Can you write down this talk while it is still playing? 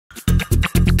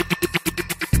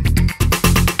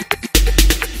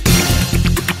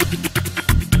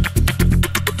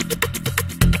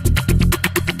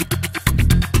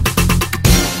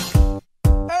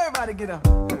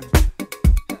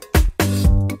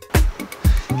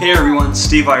Hey everyone,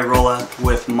 Steve Irola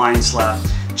with Mindslap.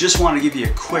 Just want to give you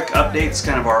a quick update. It's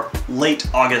kind of our late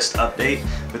August update,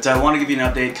 but I want to give you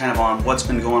an update kind of on what's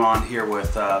been going on here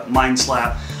with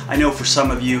Mindslap. I know for some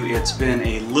of you it's been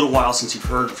a little while since you've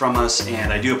heard from us,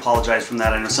 and I do apologize for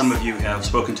that. I know some of you have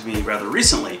spoken to me rather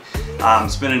recently.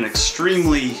 It's been an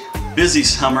extremely busy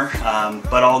summer,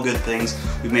 but all good things.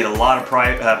 We've made a lot of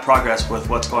progress with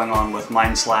what's going on with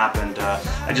Mindslap, and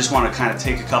I just want to kind of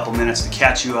take a couple minutes to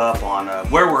catch you up on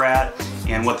where we're at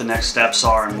and what the next steps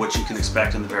are and what you can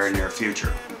expect in the very near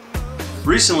future.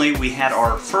 Recently, we had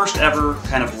our first ever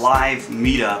kind of live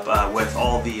meetup with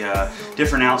all the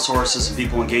different outsources and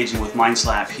people engaging with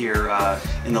Mindslap here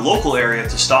in the local area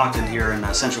to Stockton here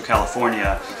in Central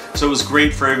California. So it was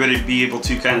great for everybody to be able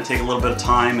to kind of take a little bit of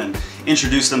time and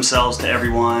introduce themselves to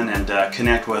everyone and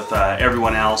connect with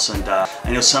everyone else. And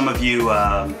I know some of you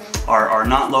are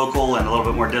not local and a little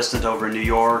bit more distant over in New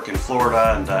York and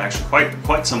Florida, and actually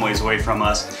quite some ways away from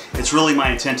us. It's really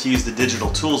my intent to use the digital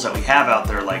tools that we have out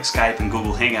there like Skype and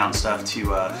Google Hangout and stuff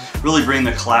to really bring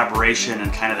the collaboration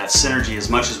and kind of that synergy as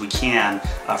much as we can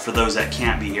for those that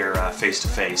can't be here face to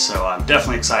face. So I'm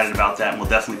definitely excited about that, and we'll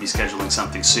definitely be scheduling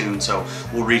something soon, so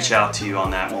we'll reach out to you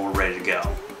on that when we're ready to go.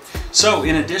 So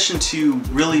in addition to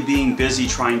really being busy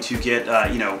trying to get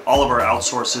all of our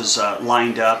outsources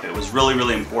lined up, it was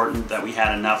really important that we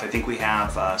had enough. I think we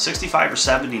have 65 or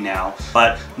 70 now,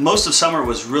 but most of summer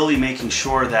was really making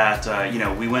sure that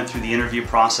we went through the interview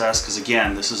process, because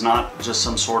again, this is not just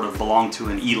some sort of belong to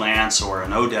an Elance or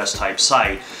an Odesk type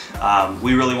site.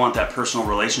 We really want that personal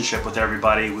relationship with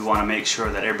everybody. We want to make sure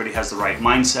that everybody has the right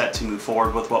mindset to move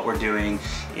forward with what we're doing,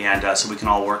 and so we can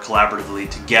all work collaboratively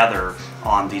together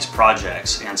on these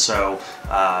projects. And so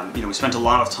we spent a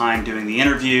lot of time doing the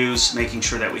interviews, making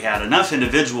sure that we had enough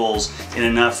individuals in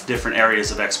enough different areas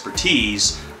of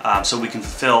expertise so we can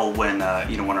fulfill when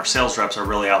when our sales reps are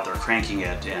really out there cranking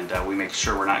it, and we make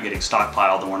sure we're not getting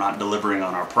stockpiled and we're not delivering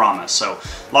on our promise. So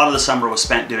a lot of the summer was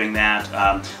spent doing that.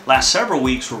 Last several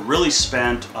weeks were really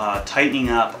spent tightening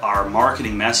up our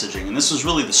marketing messaging, and this was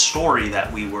really the story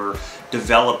that we were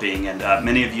developing, and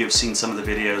many of you have seen some of the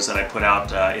videos that I put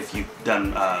out if you've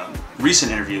done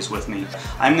recent interviews with me.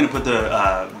 I'm going to put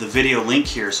the video link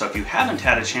here, so if you haven't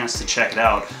had a chance to check it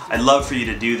out, I'd love for you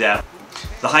to do that.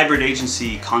 The hybrid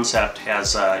agency concept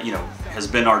has has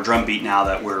been our drumbeat now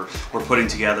that we're putting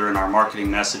together in our marketing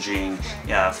messaging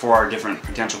for our different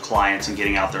potential clients and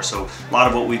getting out there. So a lot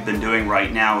of what we've been doing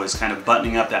right now is kind of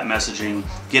buttoning up that messaging,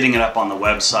 getting it up on the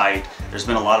website. There's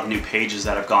been a lot of new pages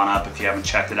that have gone up. If you haven't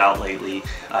checked it out lately,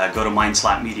 go to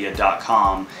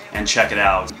mindslapmedia.com and check it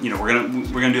out.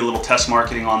 We're gonna do a little test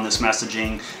marketing on this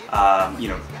messaging.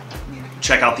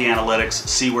 Check out the analytics,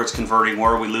 see where it's converting,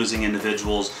 where are we losing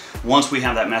individuals. Once we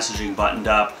have that messaging buttoned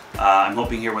up, I'm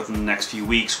hoping here within the next few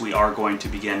weeks we are going to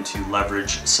begin to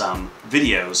leverage some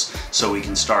videos so we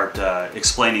can start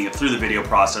explaining it through the video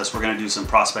process. We're going to do some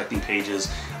prospecting pages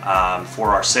for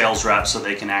our sales reps so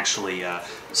they can actually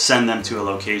send them to a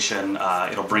location.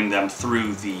 It'll bring them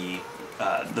through the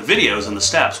videos and the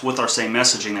steps with our same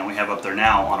messaging that we have up there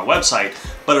now on a website,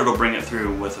 but it'll bring it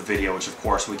through with a video, which of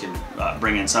course we can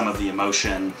bring in some of the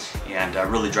emotion and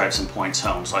really drive some points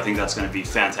home. So I think that's going to be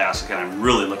fantastic, and I'm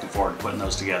really looking forward to putting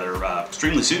those together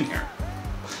extremely soon here.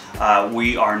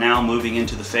 We are now moving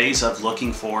into the phase of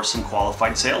looking for some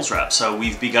qualified sales reps. So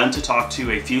we've begun to talk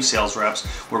to a few sales reps.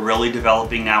 We're really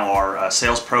developing now our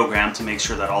sales program to make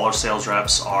sure that all our sales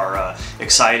reps are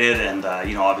excited, and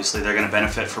obviously they're going to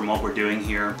benefit from what we're doing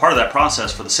here. Part of that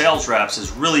process for the sales reps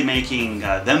is really making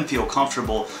them feel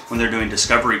comfortable when they're doing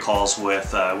discovery calls with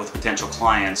potential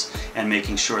clients, and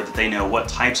making sure that they know what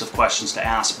types of questions to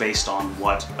ask based on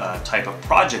what type of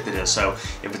project it is. So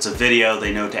if it's a video,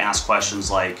 they know to ask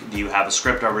questions like, do you have a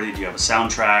script already? Do you have a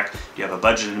soundtrack? Do you have a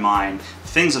budget in mind?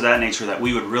 Things of that nature that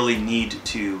we would really need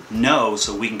to know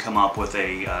so we can come up with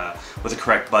a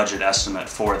correct budget estimate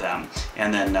for them.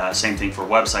 And then same thing for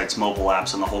websites, mobile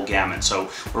apps, and the whole gamut. So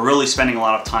we're really spending a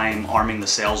lot of time arming the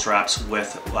sales reps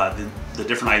with the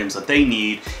different items that they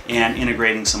need, and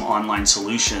integrating some online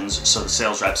solutions so the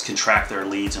sales reps can track their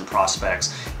leads and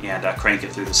prospects and crank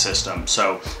it through the system.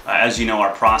 So as you know,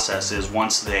 our process is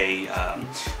once they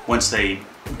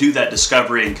do that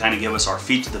discovery and kind of give us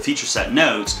the feature set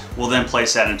notes, we'll then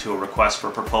place that into a request for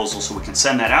a proposal so we can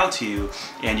send that out to you,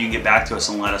 and you can get back to us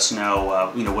and let us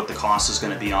know what the cost is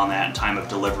going to be on that and time of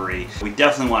delivery. We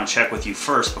definitely want to check with you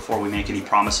first before we make any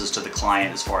promises to the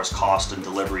client as far as cost and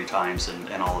delivery times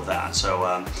and all of that.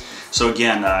 So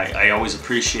again, I always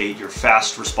appreciate your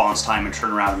fast response time and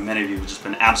turnaround, and many of you have just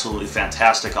been absolutely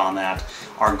fantastic on that.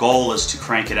 Our goal is to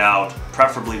crank it out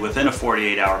preferably within a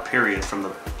 48-hour period from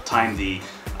the time the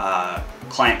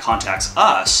client contacts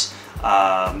us,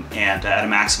 and at a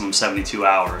maximum 72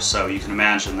 hours. So you can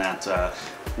imagine that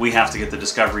we have to get the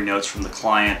discovery notes from the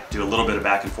client, do a little bit of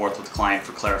back and forth with the client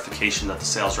for clarification that the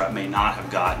sales rep may not have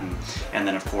gotten, and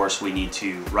then of course we need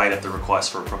to write up the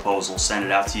request for a proposal, send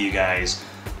it out to you guys,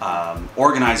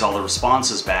 organize all the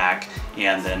responses back,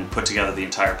 and then put together the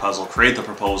entire puzzle, create the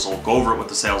proposal, go over it with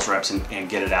the sales reps, and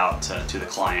get it out to the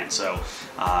client. So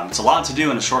it's a lot to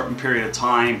do in a short period of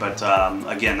time, but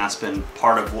again, that's been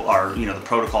part of our, the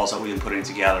protocols that we've been putting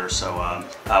together. So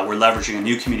we're leveraging a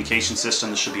new communication system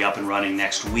that should be up and running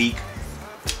next week.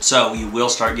 So you will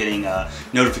start getting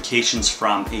notifications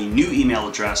from a new email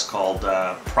address called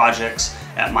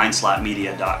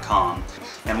projects@mindslapmedia.com.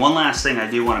 And one last thing I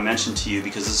do want to mention to you,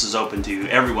 because this is open to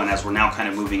everyone as we're now kind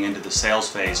of moving into the sales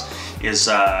phase, is,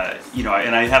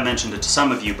 and I have mentioned it to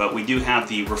some of you, but we do have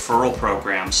the referral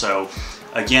program. So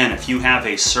again, if you have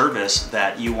a service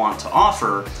that you want to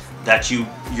offer that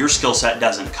your skill set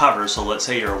doesn't cover, so let's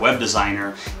say you're a web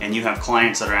designer and you have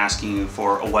clients that are asking you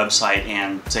for a website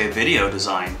and say a video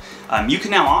design, you can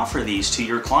now offer these to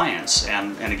your clients,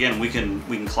 and again, we can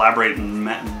collaborate in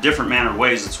different manner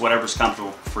ways. It's whatever's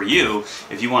comfortable for you.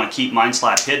 If you want to keep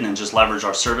Mindslap hidden and just leverage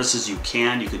our services, you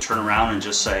can. You could turn around and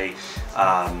just say,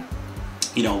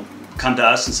 come to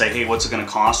us and say, hey, what's it going to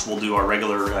cost? We'll do our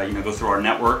regular, go through our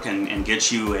network and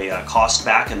get you a cost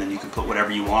back, and then you can put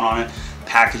whatever you want on it,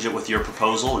 package it with your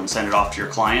proposal, and send it off to your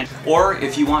client. Or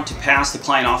if you want to pass the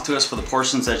client off to us for the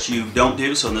portions that you don't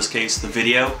do, so in this case the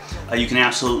video, you can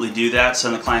absolutely do that.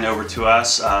 Send the client over to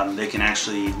us. They can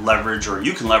actually leverage, or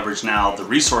you can leverage now, the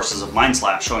resources of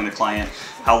Mindslap, showing the client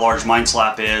how large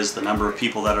Mindslap is, the number of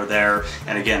people that are there,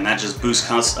 and again, that just boosts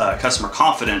customer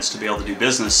confidence to be able to do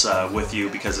business with you,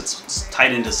 because it's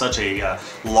tied into such a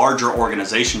larger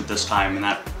organization at this time, and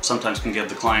that sometimes can give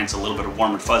the clients a little bit of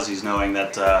warm and fuzzies, knowing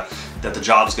that that the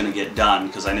job's going to get done.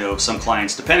 Because I know some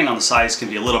clients, depending on the size, can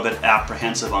be a little bit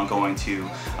apprehensive on going to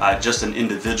just an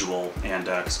individual, and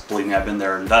believe me, I've been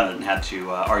there and done it and had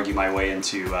to argue my way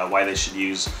into why they should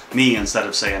use me instead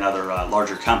of, say, another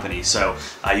larger company. So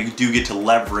you do get to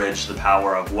leverage the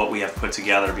power of what we have put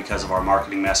together because of our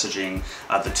marketing messaging,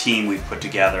 the team we've put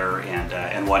together,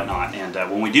 and whatnot. And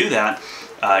when we do that,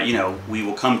 we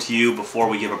will come to you before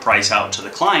we give a price out to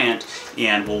the client,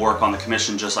 and we'll work on the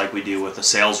commission just like we do with the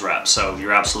sales rep. So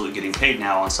you're absolutely getting paid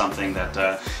now on something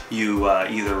that you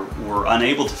either were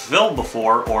unable to fulfill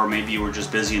before, or maybe you were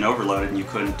just busy and overloaded and you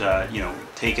couldn't,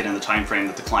 take it in the time frame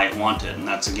that the client wanted. And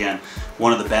that's, again,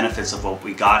 one of the benefits of what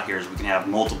we got here, is we can have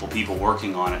multiple people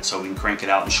working on it, so we can crank it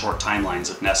out in short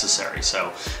timelines if necessary. So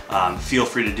feel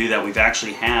free to do that. We've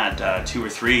actually had 2 or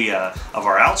 3 of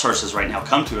our outsources right now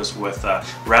come to us with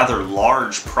rather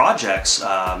large projects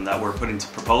that we're putting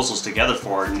proposals together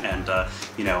for, and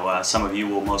some of you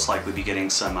will most likely be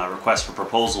getting some requests for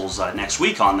proposals next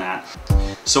week on that.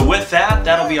 So with that,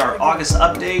 that'll be our August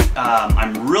update.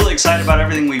 I'm really excited about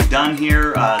everything we've done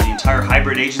here, the entire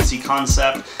hybrid agency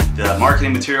concept, the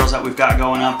marketing materials that we've got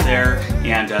going up there,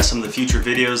 and some of the future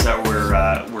videos that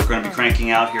we're going to be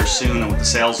cranking out here soon, and with the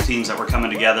sales teams that we're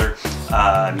coming together.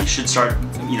 You should start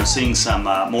seeing some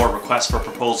more requests for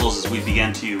proposals as we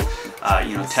begin to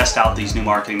test out these new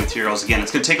marketing materials. Again,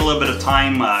 it's going to take a little bit of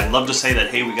time. I'd love to say that,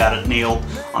 hey, we got it nailed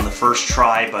on the first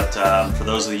try, but for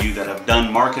those of you that have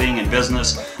done marketing and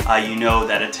business, you know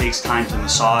that it takes time to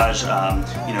massage.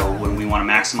 When we want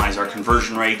to maximize our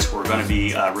conversion rates, we're going to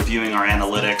be reviewing our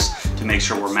analytics to make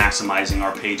sure we're maximizing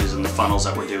our pages and the funnels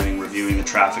that we're doing, reviewing the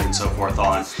traffic and so forth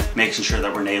on, making sure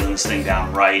that we're nailing this thing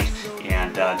down right,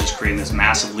 and just creating this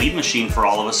massive lead machine for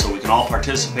all of us so we can all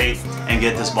participate and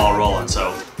get this ball rolling.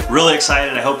 So really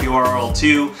excited. I hope you are all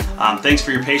too. Thanks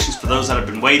for your patience for those that have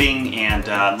been waiting,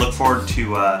 and look forward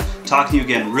to talking to you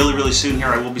again really, really soon here.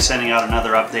 I will be sending out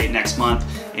another update next month,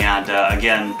 and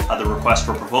again, other requests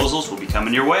for proposals will be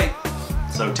coming your way.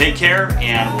 So take care,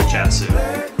 and we'll chat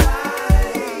soon.